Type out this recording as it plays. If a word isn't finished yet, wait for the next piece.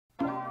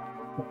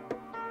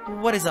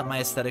What is up,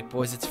 my aesthetic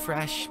boys? It's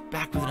Fresh,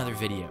 back with another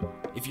video.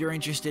 If you're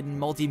interested in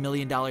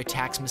multi-million-dollar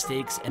tax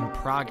mistakes and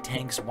Prague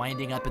tanks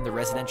winding up in the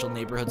residential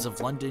neighborhoods of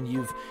London,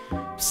 you've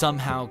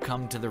somehow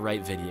come to the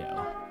right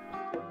video.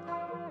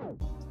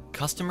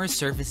 Customer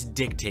service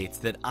dictates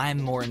that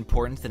I'm more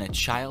important than a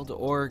child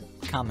or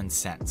common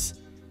sense.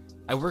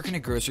 I work in a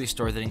grocery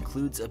store that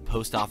includes a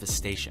post office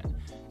station.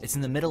 It's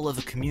in the middle of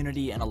a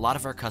community and a lot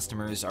of our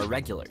customers are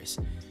regulars.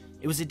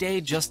 It was a day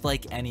just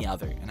like any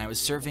other, and I was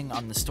serving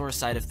on the store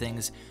side of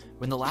things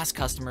when the last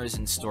customers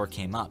in store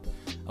came up,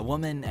 a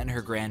woman and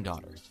her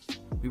granddaughter.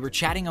 We were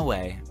chatting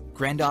away,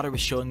 granddaughter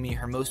was showing me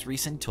her most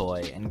recent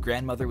toy, and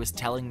grandmother was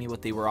telling me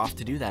what they were off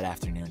to do that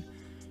afternoon.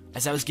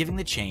 As I was giving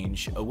the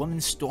change, a woman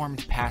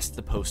stormed past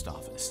the post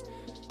office.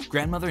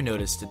 Grandmother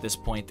noticed at this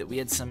point that we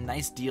had some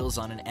nice deals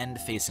on an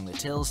end facing the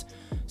tills,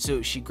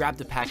 so she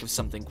grabbed a pack of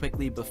something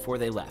quickly before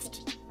they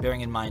left, bearing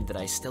in mind that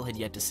I still had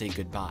yet to say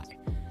goodbye.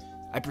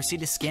 I proceed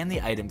to scan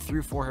the item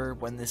through for her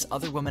when this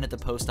other woman at the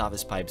post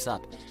office pipes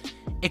up.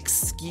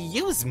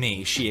 "Excuse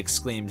me," she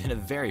exclaimed in a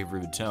very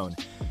rude tone.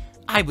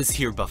 "I was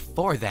here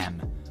before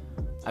them."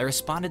 I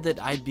responded that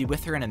I'd be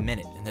with her in a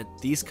minute and that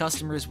these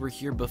customers were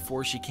here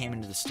before she came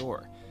into the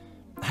store.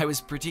 I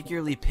was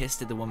particularly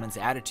pissed at the woman's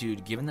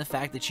attitude given the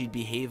fact that she'd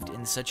behaved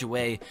in such a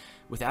way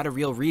without a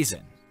real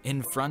reason,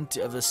 in front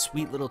of a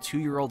sweet little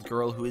 2-year-old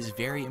girl who is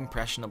very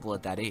impressionable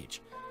at that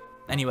age.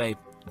 Anyway,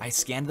 I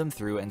scanned them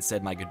through and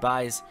said my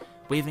goodbyes,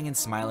 waving and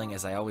smiling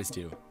as I always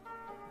do.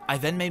 I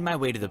then made my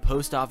way to the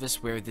post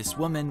office where this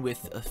woman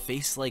with a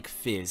face like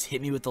Fizz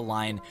hit me with the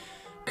line,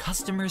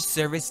 "Customer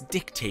service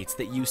dictates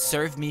that you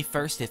serve me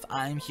first if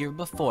I'm here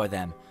before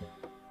them."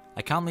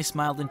 I calmly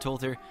smiled and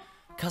told her,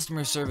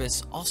 "Customer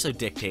service also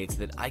dictates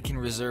that I can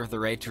reserve the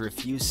right to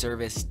refuse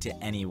service to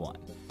anyone."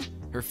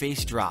 Her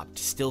face dropped,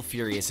 still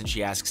furious, and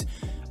she asks,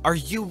 "Are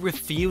you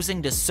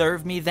refusing to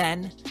serve me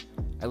then?"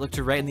 I looked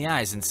her right in the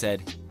eyes and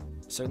said,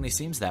 "Certainly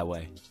seems that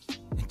way."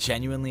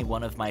 Genuinely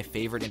one of my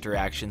favorite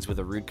interactions with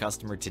a rude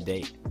customer to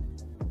date.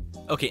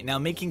 Okay, now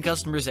making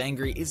customers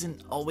angry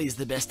isn't always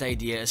the best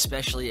idea,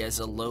 especially as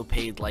a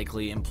low-paid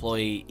likely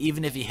employee,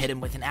 even if you hit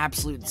him with an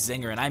absolute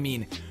zinger, and I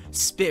mean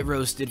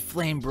spit-roasted,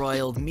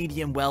 flame-broiled,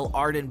 medium-well,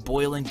 ardent,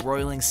 boiling,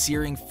 broiling,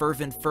 searing,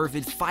 fervent,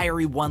 fervid,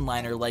 fiery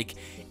one-liner, like,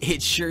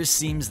 it sure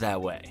seems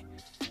that way.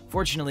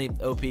 Fortunately,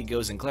 OP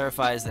goes and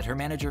clarifies that her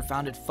manager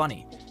found it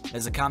funny.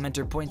 As a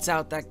commenter points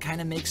out, that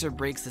kinda makes or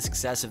breaks the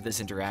success of this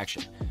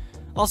interaction.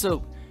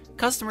 Also,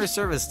 customer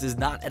service does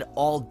not at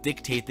all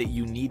dictate that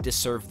you need to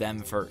serve them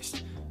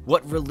first.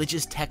 What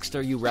religious text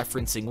are you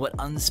referencing? What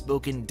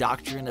unspoken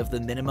doctrine of the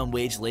minimum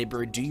wage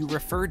labor do you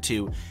refer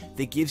to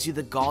that gives you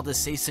the gall to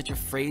say such a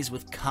phrase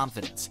with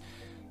confidence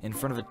in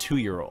front of a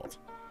 2-year-old?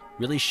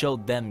 Really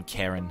showed them,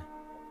 Karen.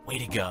 Way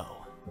to go.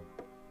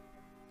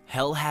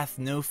 Hell hath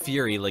no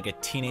fury like a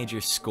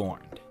teenager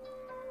scorned.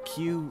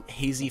 Cue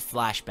hazy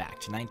flashback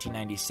to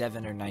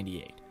 1997 or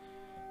 98.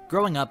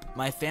 Growing up,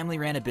 my family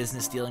ran a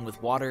business dealing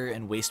with water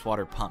and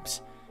wastewater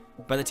pumps.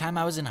 By the time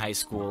I was in high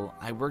school,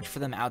 I worked for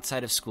them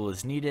outside of school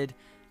as needed,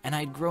 and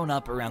I'd grown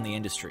up around the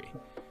industry.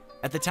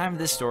 At the time of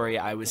this story,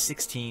 I was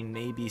 16,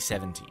 maybe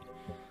 17.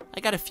 I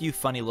got a few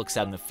funny looks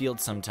out in the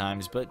field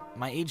sometimes, but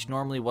my age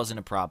normally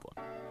wasn't a problem.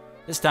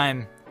 This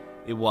time,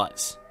 it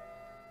was.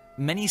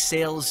 Many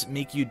sales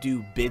make you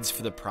do bids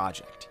for the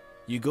project.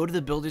 You go to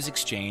the Builder's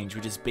Exchange,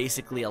 which is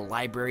basically a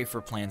library for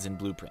plans and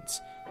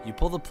blueprints. You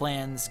pull the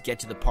plans, get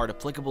to the part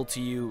applicable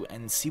to you,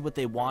 and see what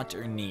they want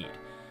or need.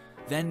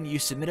 Then you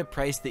submit a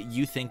price that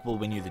you think will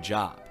win you the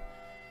job.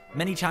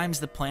 Many times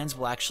the plans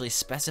will actually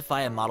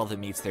specify a model that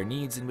meets their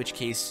needs, in which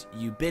case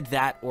you bid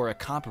that or a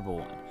comparable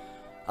one.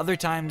 Other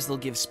times they'll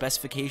give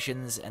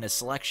specifications and a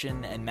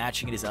selection, and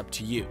matching it is up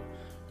to you.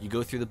 You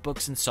go through the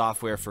books and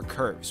software for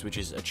curves, which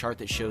is a chart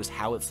that shows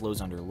how it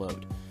flows under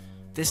load.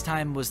 This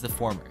time was the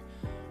former.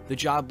 The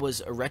job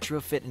was a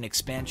retrofit and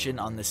expansion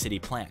on the city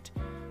plant.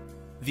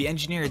 The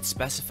engineer had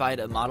specified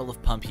a model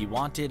of pump he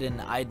wanted,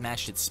 and I'd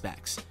matched its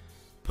specs.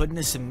 Put in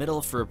a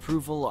submittal for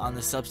approval on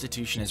the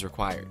substitution as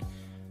required.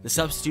 The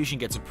substitution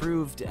gets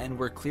approved, and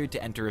we're cleared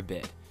to enter a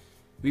bid.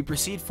 We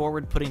proceed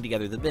forward putting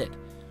together the bid.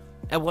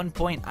 At one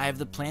point, I have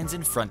the plans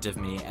in front of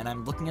me, and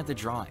I'm looking at the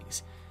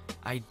drawings.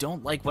 I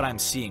don't like what I'm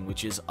seeing,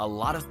 which is a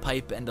lot of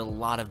pipe and a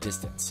lot of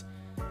distance.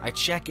 I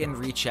check and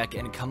recheck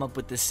and come up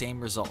with the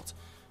same result.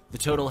 The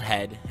total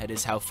head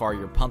is how far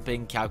you're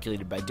pumping,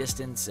 calculated by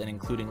distance and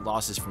including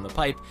losses from the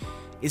pipe,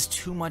 is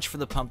too much for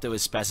the pump that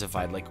was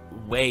specified, like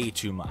way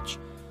too much.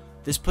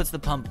 This puts the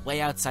pump way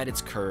outside its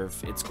curve.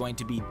 It's going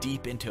to be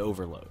deep into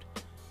overload.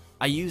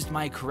 I used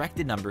my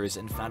corrected numbers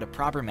and found a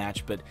proper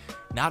match, but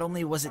not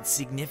only was it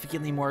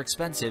significantly more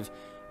expensive,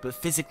 but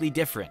physically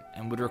different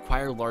and would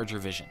require large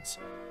revisions.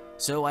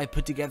 So I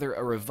put together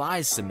a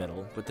revised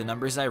submittal with the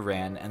numbers I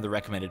ran and the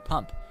recommended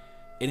pump.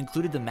 It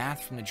included the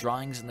math from the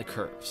drawings and the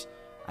curves.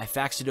 I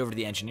faxed it over to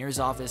the engineer's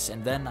office,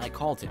 and then I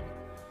called him.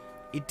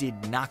 It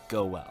did not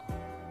go well.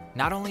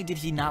 Not only did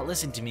he not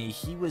listen to me,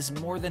 he was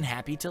more than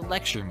happy to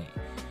lecture me.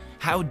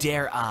 How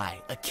dare I,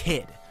 a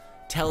kid,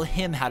 tell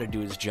him how to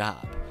do his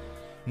job?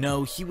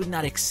 No, he would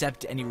not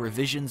accept any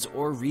revisions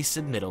or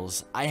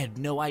resubmittals. I had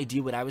no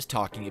idea what I was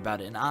talking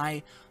about, and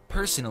I,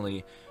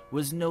 personally,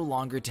 was no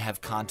longer to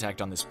have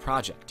contact on this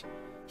project.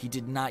 He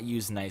did not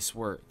use nice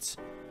words.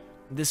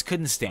 This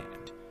couldn't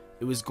stand.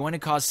 It was going to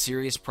cause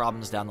serious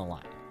problems down the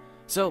line.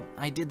 So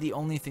I did the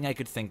only thing I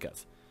could think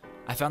of.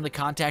 I found the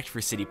contact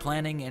for city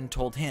planning and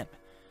told him.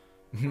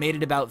 Made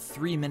it about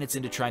 3 minutes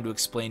into trying to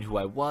explain who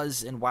I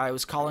was and why I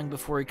was calling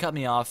before he cut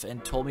me off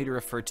and told me to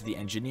refer to the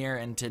engineer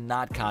and to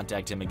not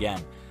contact him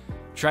again.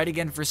 Tried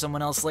again for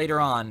someone else later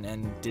on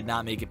and did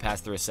not make it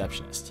past the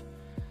receptionist.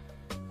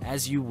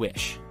 As you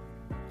wish.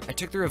 I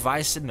took the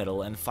revised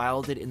submittal and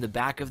filed it in the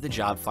back of the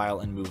job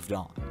file and moved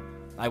on.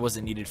 I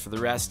wasn't needed for the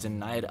rest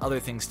and I had other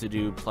things to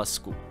do plus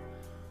school.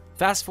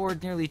 Fast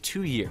forward nearly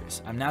 2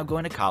 years, I'm now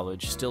going to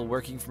college, still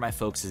working for my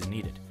folks as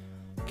needed.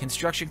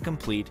 Construction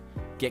complete,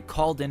 get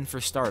called in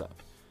for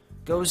startup.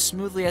 Goes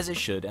smoothly as it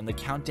should and the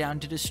countdown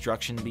to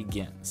destruction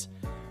begins.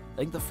 I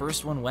think the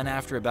first one went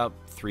after about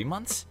 3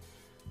 months?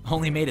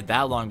 Only made it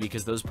that long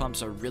because those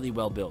pumps are really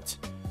well built.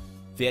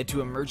 They had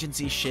to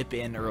emergency ship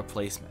in a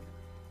replacement.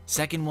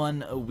 Second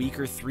one a week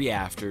or 3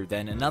 after,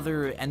 then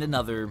another and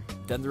another,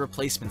 then the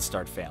replacements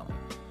start failing.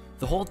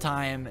 The whole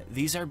time,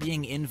 these are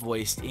being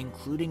invoiced,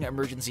 including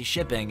emergency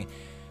shipping,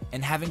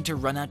 and having to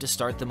run out to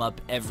start them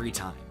up every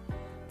time.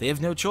 They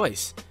have no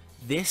choice.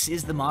 This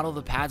is the model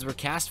the pads were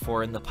cast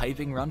for and the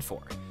piping run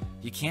for.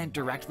 You can't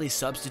directly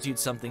substitute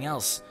something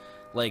else,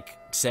 like,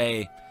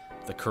 say,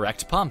 the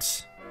correct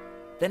pumps.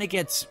 Then it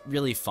gets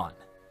really fun.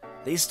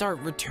 They start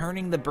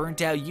returning the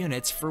burnt out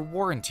units for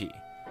warranty.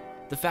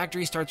 The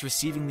factory starts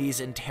receiving these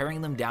and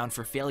tearing them down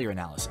for failure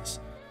analysis.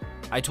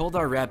 I told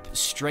our rep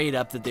straight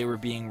up that they were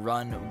being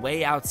run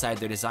way outside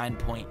their design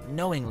point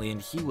knowingly,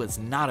 and he was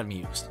not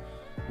amused.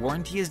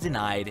 Warranty is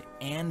denied,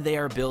 and they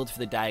are billed for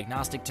the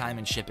diagnostic time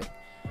and shipping.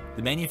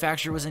 The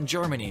manufacturer was in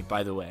Germany,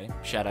 by the way.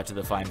 Shout out to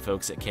the fine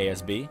folks at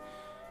KSB.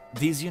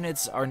 These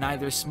units are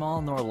neither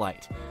small nor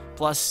light.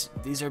 Plus,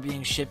 these are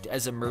being shipped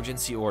as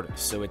emergency orders,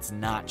 so it's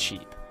not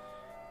cheap.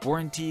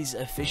 Warranties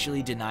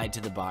officially denied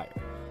to the buyer.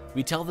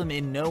 We tell them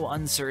in no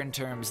uncertain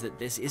terms that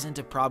this isn't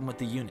a problem with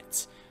the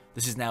units.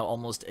 This is now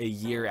almost a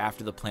year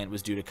after the plant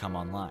was due to come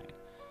online.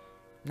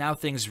 Now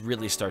things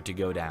really start to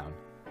go down.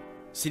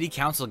 City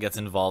Council gets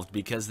involved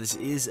because this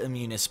is a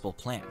municipal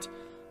plant.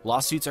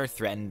 Lawsuits are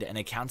threatened and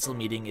a council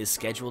meeting is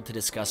scheduled to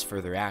discuss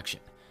further action.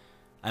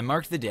 I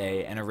marked the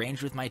day and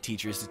arranged with my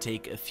teachers to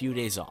take a few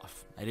days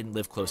off. I didn't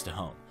live close to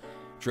home.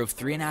 Drove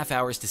 3.5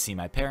 hours to see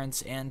my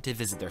parents and to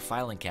visit their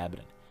filing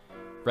cabinet.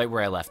 Right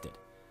where I left it.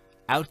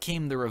 Out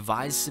came the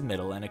revised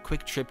submittal, and a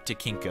quick trip to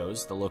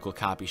Kinko's, the local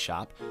copy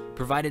shop,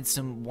 provided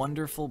some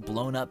wonderful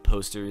blown-up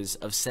posters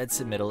of said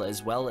submittal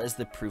as well as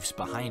the proofs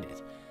behind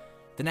it.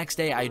 The next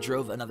day, I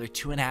drove another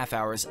 2.5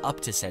 hours up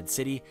to said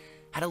city,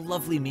 had a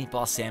lovely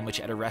meatball sandwich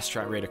at a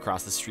restaurant right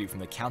across the street from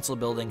the council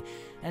building,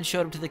 and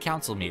showed up to the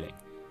council meeting.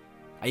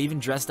 I even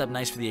dressed up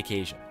nice for the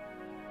occasion.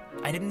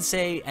 I didn't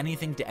say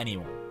anything to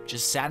anyone,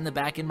 just sat in the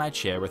back in my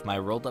chair with my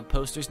rolled-up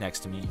posters next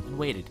to me and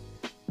waited.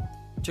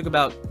 It took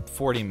about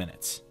 40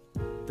 minutes.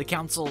 The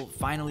council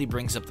finally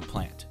brings up the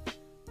plant.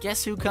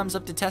 Guess who comes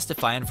up to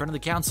testify in front of the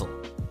council?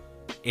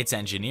 It's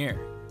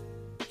engineer.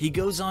 He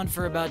goes on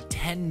for about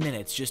 10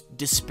 minutes just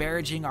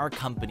disparaging our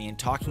company and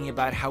talking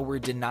about how we're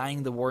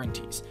denying the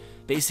warranties.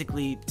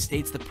 Basically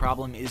states the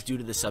problem is due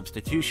to the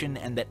substitution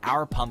and that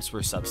our pumps were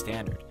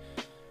substandard.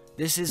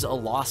 This is a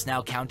loss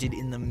now counted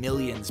in the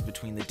millions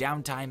between the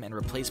downtime and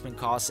replacement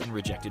costs and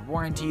rejected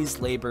warranties,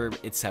 labor,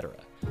 etc.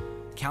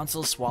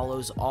 Council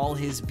swallows all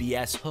his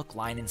BS hook,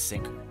 line, and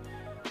sinker.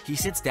 He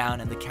sits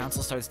down and the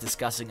council starts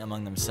discussing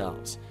among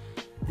themselves.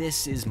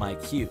 This is my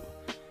cue.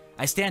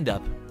 I stand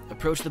up,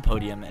 approach the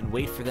podium, and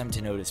wait for them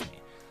to notice me.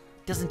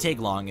 It doesn't take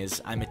long as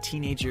I'm a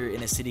teenager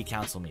in a city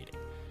council meeting.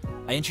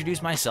 I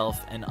introduce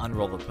myself and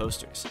unroll the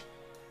posters.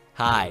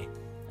 Hi,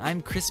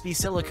 I'm Crispy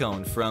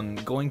Silicone from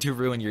Going to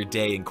Ruin Your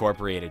Day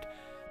Incorporated.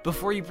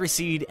 Before you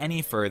proceed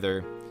any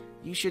further,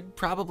 you should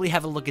probably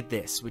have a look at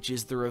this, which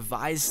is the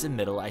revised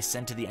submittal I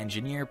sent to the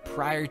engineer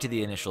prior to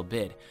the initial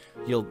bid.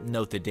 You'll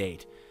note the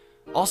date.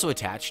 Also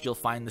attached, you'll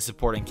find the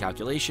supporting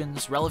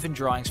calculations, relevant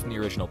drawings from the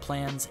original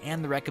plans,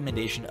 and the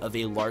recommendation of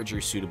a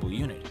larger suitable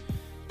unit.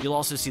 You'll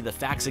also see the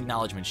fax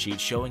acknowledgement sheet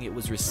showing it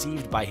was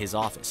received by his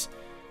office.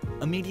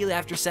 Immediately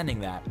after sending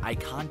that, I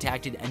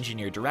contacted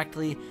engineer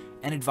directly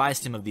and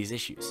advised him of these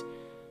issues.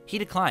 He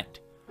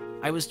declined.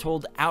 I was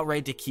told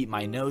outright to keep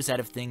my nose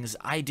out of things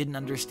I didn't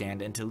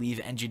understand and to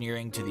leave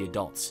engineering to the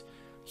adults.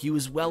 He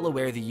was well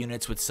aware the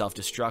units would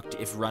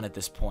self-destruct if run at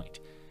this point.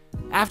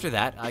 After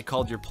that, I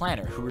called your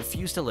planner, who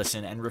refused to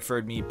listen and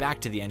referred me back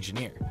to the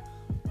engineer.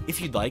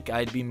 If you'd like,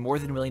 I'd be more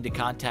than willing to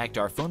contact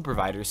our phone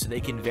providers so they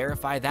can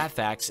verify that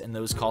fax and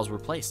those calls were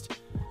placed.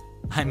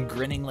 I'm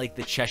grinning like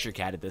the Cheshire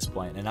Cat at this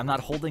point, and I'm not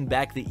holding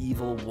back the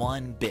evil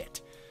one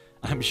bit.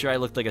 I'm sure I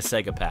looked like a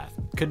psychopath.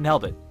 Couldn't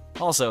help it.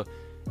 Also,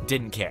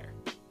 didn't care.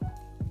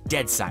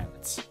 Dead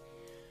silence.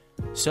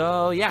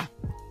 So yeah,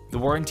 the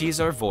warranties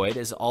are void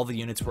as all the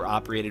units were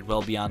operated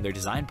well beyond their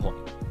design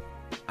point.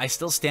 I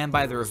still stand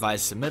by the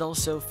revised submittal,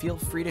 so feel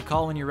free to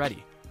call when you're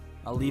ready.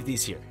 I'll leave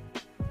these here.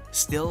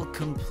 Still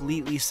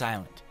completely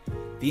silent.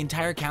 The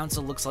entire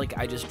council looks like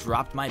I just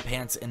dropped my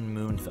pants and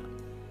mooned them.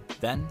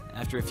 Then,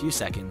 after a few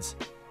seconds,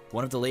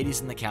 one of the ladies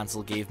in the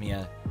council gave me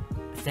a,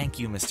 "Thank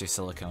you, Mr.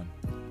 Silicone.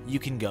 You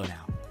can go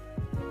now."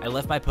 I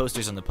left my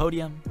posters on the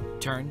podium,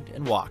 turned,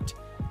 and walked,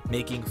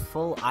 making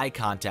full eye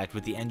contact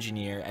with the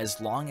engineer as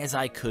long as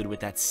I could with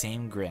that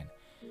same grin.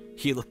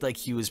 He looked like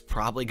he was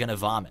probably gonna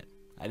vomit.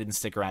 I didn't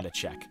stick around to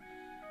check.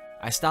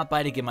 I stopped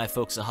by to give my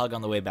folks a hug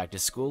on the way back to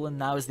school,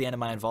 and that was the end of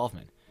my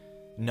involvement.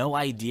 No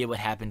idea what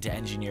happened to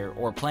engineer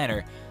or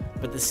planner,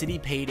 but the city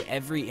paid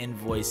every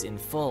invoice in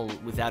full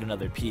without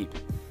another peep.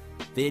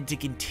 They had to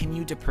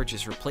continue to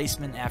purchase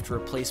replacement after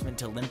replacement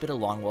to limp it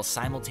along while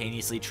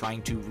simultaneously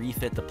trying to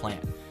refit the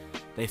plant.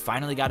 They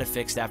finally got it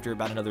fixed after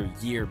about another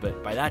year,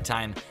 but by that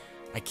time,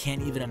 I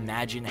can't even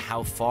imagine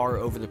how far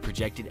over the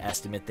projected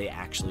estimate they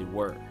actually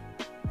were.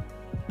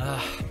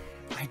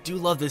 I do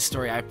love this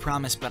story, I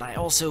promise, but I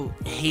also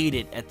hate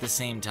it at the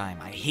same time.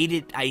 I hate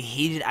it.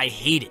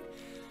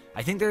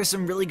 I think there are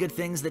some really good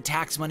things that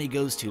tax money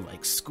goes to,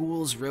 like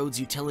schools, roads,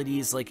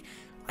 utilities,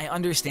 I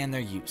understand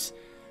their use.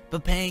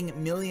 But paying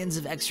millions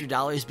of extra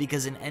dollars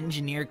because an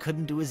engineer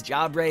couldn't do his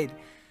job right,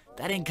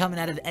 that ain't coming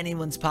out of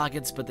anyone's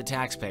pockets but the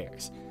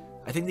taxpayers.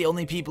 I think the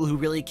only people who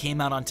really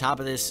came out on top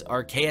of this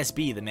are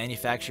KSB, the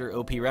manufacturer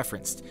OP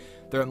referenced.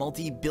 They're a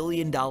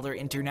multi-billion-dollar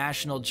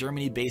international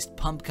Germany-based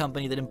pump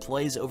company that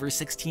employs over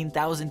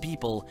 16,000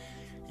 people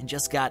and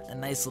just got a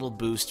nice little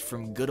boost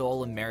from good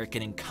old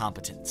American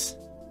incompetence.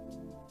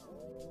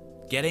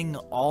 Getting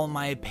all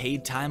my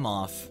paid time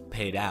off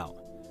paid out.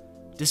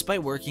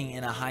 Despite working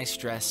in a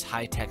high-stress,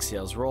 high-tech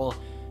sales role,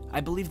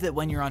 I believe that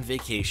when you're on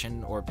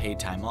vacation or paid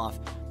time off,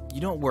 you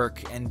don't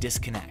work and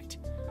disconnect.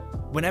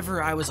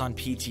 Whenever I was on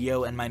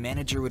PTO and my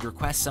manager would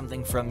request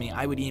something from me,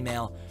 I would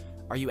email,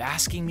 "Are you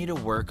asking me to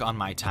work on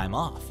my time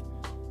off?"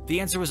 The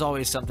answer was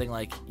always something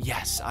like,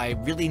 "Yes, I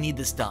really need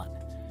this done."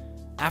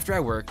 After I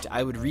worked,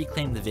 I would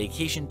reclaim the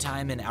vacation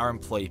time in our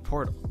employee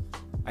portal.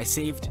 I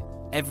saved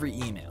every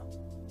email.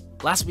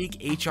 Last week,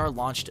 HR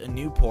launched a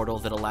new portal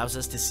that allows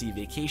us to see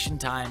vacation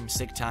time,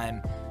 sick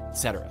time,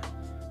 etc.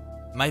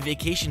 My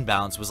vacation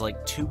balance was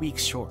like 2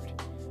 weeks short.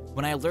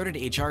 When I alerted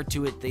HR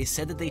to it, they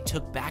said that they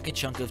took back a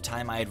chunk of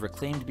time I had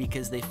reclaimed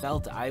because they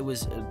felt I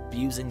was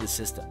abusing the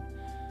system.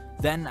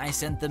 Then I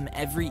sent them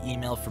every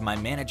email from my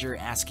manager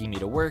asking me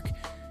to work,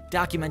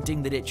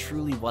 documenting that it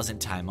truly wasn't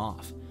time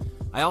off.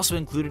 I also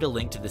included a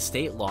link to the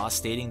state law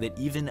stating that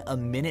even a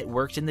minute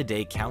worked in the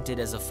day counted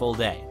as a full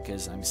day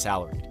because I'm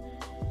salaried.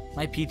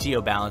 My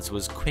PTO balance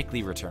was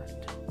quickly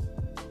returned.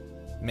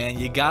 Man,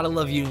 you gotta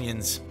love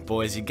unions,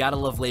 boys. You gotta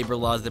love labor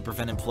laws that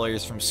prevent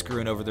employers from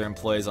screwing over their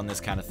employees on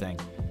this kind of thing.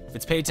 If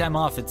it's paid time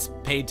off, it's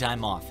paid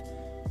time off.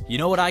 You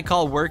know what I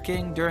call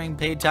working during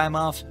paid time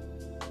off?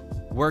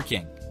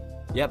 Working.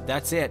 Yep,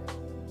 that's it.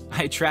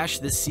 I trash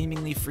the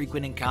seemingly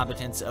frequent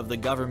incompetence of the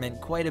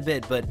government quite a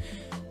bit, but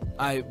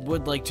I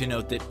would like to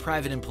note that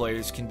private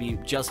employers can be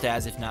just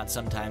as, if not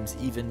sometimes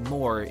even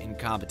more,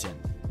 incompetent.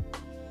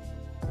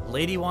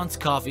 Lady wants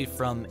coffee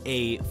from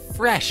a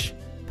fresh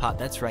pot.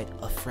 That's right,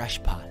 a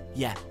fresh pot.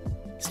 Yeah,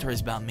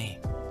 story's about me.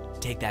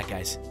 Take that,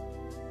 guys.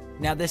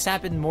 Now, this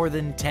happened more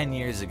than 10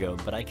 years ago,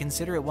 but I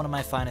consider it one of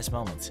my finest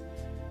moments.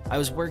 I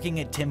was working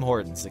at Tim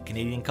Hortons, a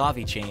Canadian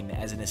coffee chain,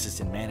 as an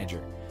assistant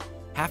manager.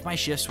 Half my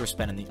shifts were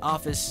spent in the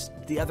office,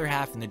 the other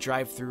half in the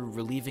drive-thru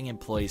relieving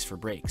employees for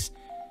breaks.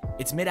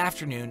 It's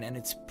mid-afternoon and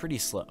it's pretty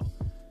slow.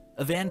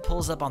 A van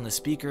pulls up on the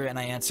speaker and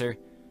I answer,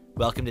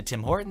 "Welcome to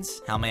Tim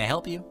Hortons, how may I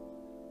help you?"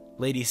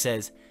 Lady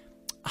says,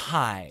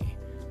 "Hi,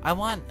 I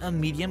want a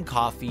medium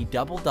coffee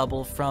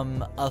double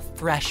from a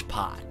fresh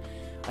pot.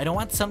 I don't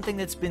want something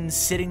that's been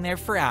sitting there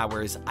for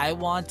hours. I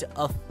want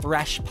a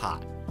fresh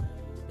pot."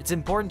 It's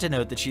important to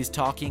note that she's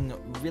talking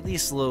really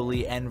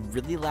slowly and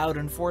really loud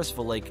and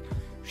forceful, like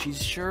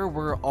she's sure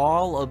we're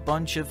all a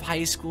bunch of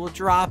high school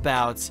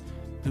dropouts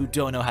who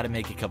don't know how to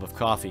make a cup of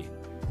coffee.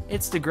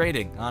 It's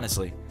degrading,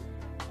 honestly.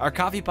 Our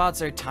coffee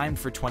pots are timed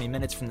for 20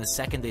 minutes from the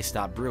second they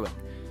stop brewing.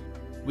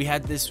 We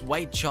had this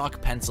white chalk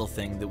pencil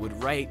thing that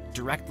would write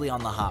directly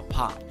on the hot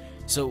pot.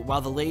 So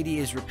while the lady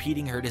is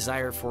repeating her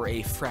desire for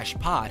a fresh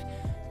pot,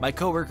 my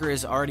coworker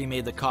has already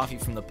made the coffee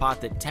from the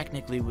pot that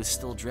technically was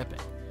still dripping.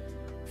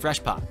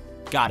 Fresh pot.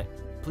 Got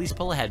it. Please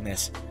pull ahead,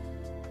 miss.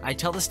 I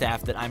tell the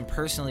staff that I'm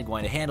personally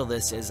going to handle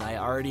this as I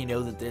already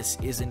know that this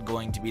isn't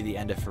going to be the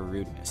end of her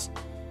rudeness.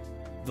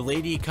 The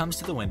lady comes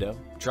to the window,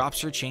 drops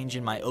her change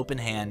in my open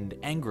hand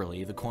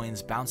angrily, the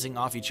coins bouncing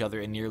off each other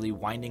and nearly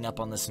winding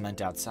up on the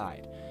cement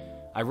outside.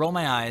 I roll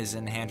my eyes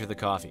and hand her the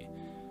coffee.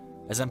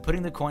 As I'm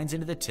putting the coins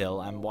into the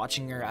till, I'm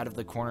watching her out of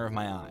the corner of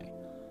my eye.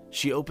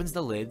 She opens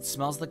the lid,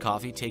 smells the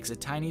coffee, takes a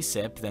tiny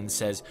sip, then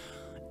says,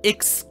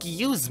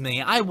 "Excuse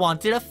me, I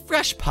wanted a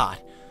fresh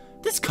pot.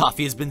 This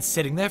coffee has been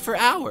sitting there for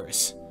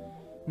hours."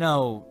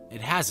 No,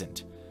 it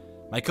hasn't.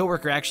 My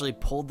coworker actually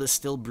pulled the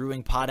still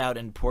brewing pot out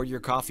and poured your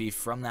coffee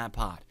from that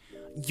pot.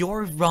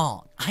 You're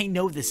wrong. I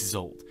know this is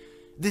old.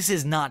 This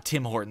is not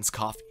Tim Hortons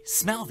coffee.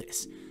 Smell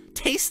this.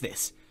 Taste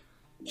this.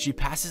 She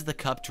passes the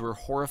cup to her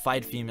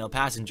horrified female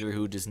passenger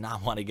who does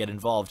not want to get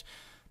involved,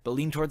 but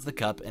leans towards the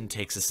cup and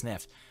takes a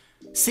sniff.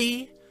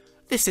 See?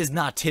 This is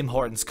not Tim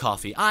Hortons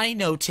coffee. I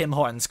know Tim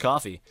Hortons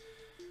coffee.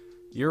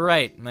 You're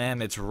right,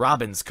 ma'am, it's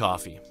Robin's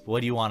coffee. What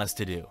do you want us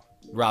to do?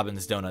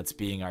 Robin's Donuts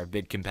being our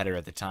big competitor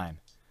at the time.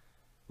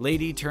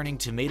 Lady turning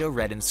tomato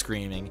red and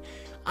screaming,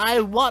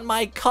 I want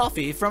my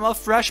coffee from a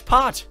fresh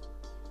pot!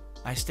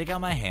 I stick out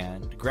my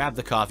hand, grab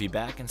the coffee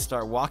back, and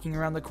start walking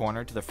around the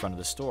corner to the front of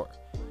the store.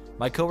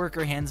 My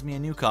coworker hands me a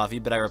new coffee,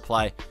 but I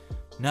reply,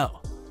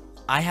 no,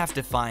 I have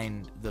to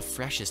find the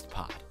freshest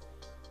pot.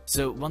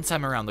 So once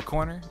I'm around the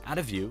corner, out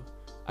of view,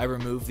 I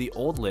remove the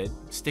old lid,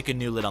 stick a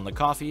new lid on the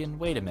coffee, and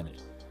wait a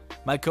minute.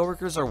 My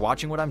coworkers are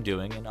watching what I'm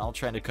doing, and I'll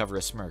try to cover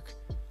a smirk.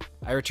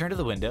 I return to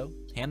the window,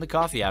 hand the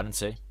coffee out, and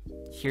say,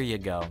 here you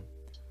go.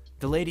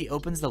 The lady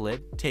opens the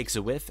lid, takes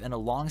a whiff, and a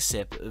long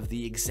sip of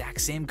the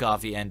exact same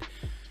coffee, and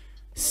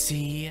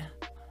see,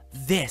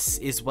 this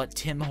is what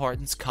Tim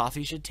Hortons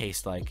coffee should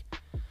taste like.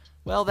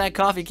 Well, that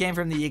coffee came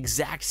from the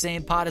exact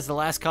same pot as the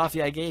last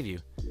coffee I gave you.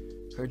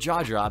 Her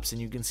jaw drops, and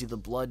you can see the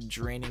blood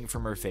draining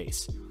from her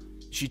face.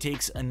 She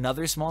takes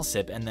another small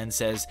sip and then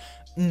says,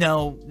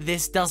 no,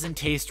 this doesn't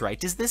taste right.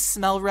 Does this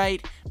smell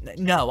right?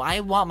 No, I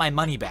want my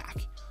money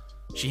back.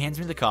 She hands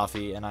me the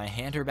coffee, and I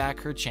hand her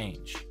back her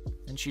change,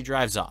 and she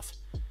drives off.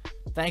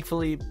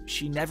 Thankfully,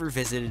 she never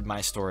visited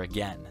my store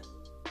again.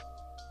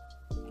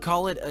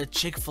 Call it a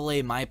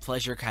Chick-fil-A my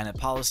pleasure kind of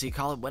policy,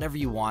 call it whatever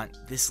you want.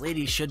 This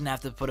lady shouldn't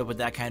have to put up with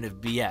that kind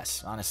of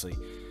BS, honestly.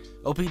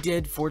 OP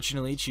did,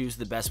 fortunately, choose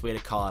the best way to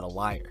call out a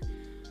liar.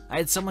 I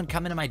had someone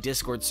come into my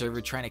Discord server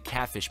trying to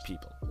catfish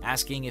people,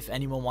 asking if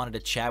anyone wanted to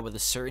chat with a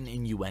certain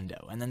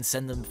innuendo, and then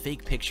send them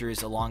fake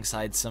pictures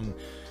alongside some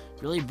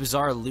really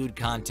bizarre lewd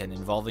content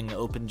involving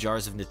open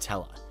jars of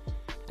Nutella.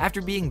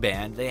 After being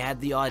banned, they had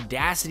the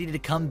audacity to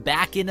come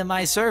back into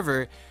my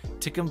server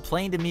to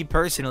complain to me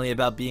personally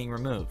about being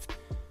removed.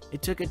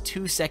 It took a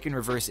 2-second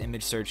reverse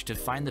image search to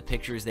find the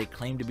pictures they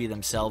claimed to be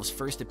themselves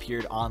first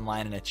appeared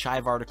online in a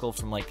Chive article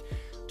from like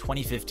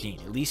 2015,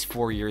 at least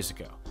 4 years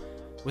ago.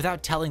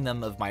 Without telling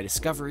them of my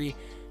discovery,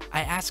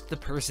 I asked the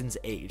person's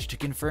age to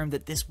confirm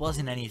that this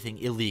wasn't anything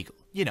illegal.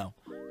 You know,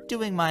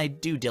 doing my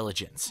due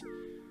diligence.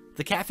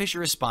 The catfisher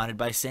responded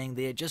by saying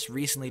they had just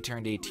recently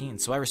turned 18,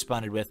 so I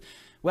responded with,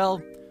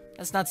 well,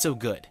 that's not so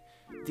good.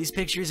 These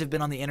pictures have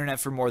been on the internet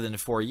for more than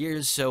 4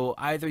 years, so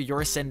either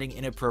you're sending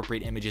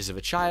inappropriate images of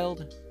a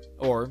child,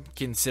 or,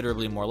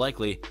 considerably more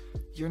likely,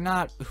 you're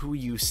not who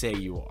you say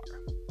you are.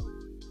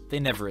 They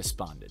never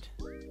responded.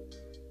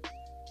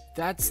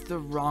 That's the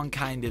wrong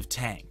kind of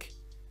tank.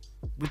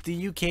 With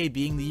the UK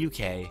being the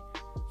UK,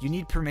 you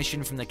need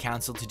permission from the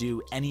council to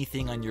do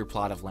anything on your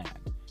plot of land.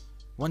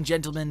 One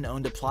gentleman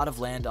owned a plot of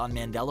land on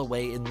Mandela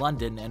Way in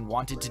London and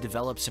wanted to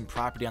develop some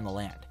property on the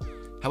land.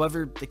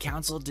 However, the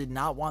council did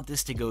not want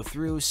this to go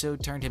through, so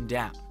turned him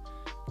down.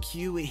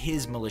 Cue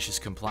his malicious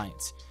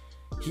compliance.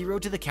 He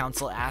wrote to the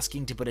council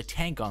asking to put a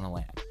tank on the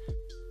land.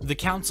 The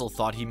council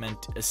thought he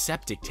meant a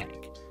septic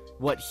tank.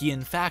 What he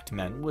in fact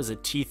meant was a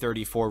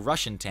T-34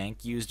 Russian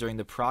tank used during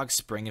the Prague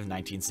Spring of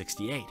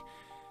 1968.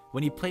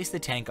 When he placed the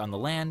tank on the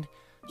land,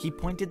 he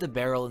pointed the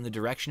barrel in the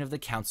direction of the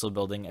council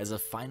building as a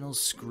final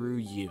screw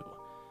you.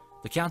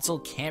 The council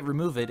can't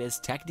remove it as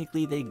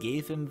technically they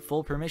gave him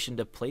full permission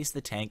to place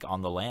the tank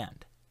on the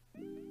land.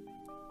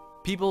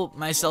 People,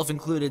 myself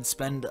included,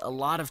 spend a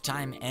lot of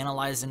time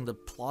analyzing the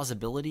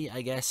plausibility,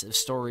 I guess, of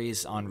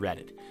stories on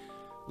Reddit.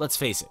 Let's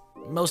face it,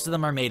 most of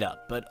them are made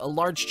up, but a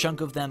large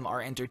chunk of them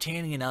are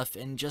entertaining enough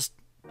and just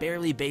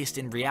barely based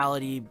in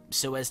reality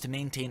so as to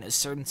maintain a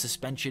certain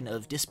suspension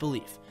of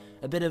disbelief,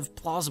 a bit of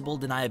plausible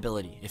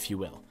deniability, if you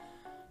will.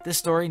 This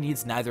story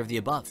needs neither of the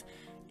above.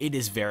 It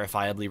is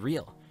verifiably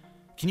real.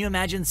 Can you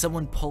imagine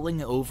someone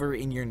pulling over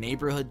in your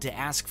neighborhood to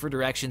ask for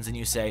directions and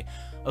you say,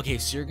 okay,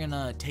 so you're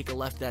gonna take a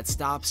left at that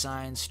stop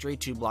sign, straight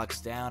 2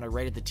 blocks down, or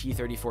right at the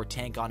T-34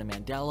 tank onto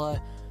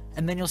Mandela,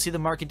 and then you'll see the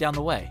market down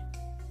the way.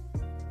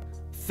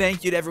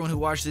 Thank you to everyone who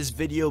watched this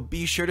video.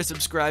 Be sure to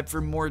subscribe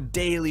for more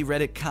daily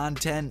Reddit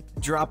content.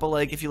 Drop a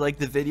like if you liked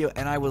the video,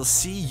 and I will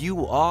see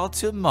you all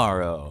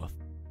tomorrow.